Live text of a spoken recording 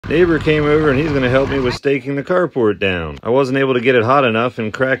Neighbor came over and he's going to help me with staking the carport down. I wasn't able to get it hot enough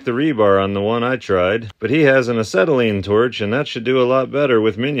and crack the rebar on the one I tried, but he has an acetylene torch and that should do a lot better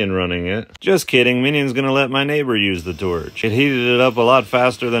with Minion running it. Just kidding, Minion's going to let my neighbor use the torch. It heated it up a lot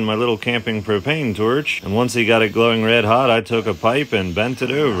faster than my little camping propane torch, and once he got it glowing red hot, I took a pipe and bent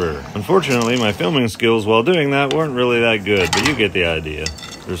it over. Unfortunately, my filming skills while doing that weren't really that good, but you get the idea.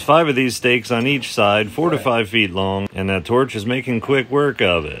 There's 5 of these stakes on each side, 4 to 5 feet long, and that torch is making quick work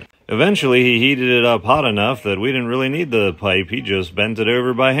of it. Eventually, he heated it up hot enough that we didn't really need the pipe, he just bent it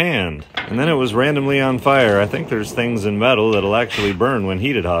over by hand. And then it was randomly on fire. I think there's things in metal that'll actually burn when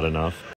heated hot enough.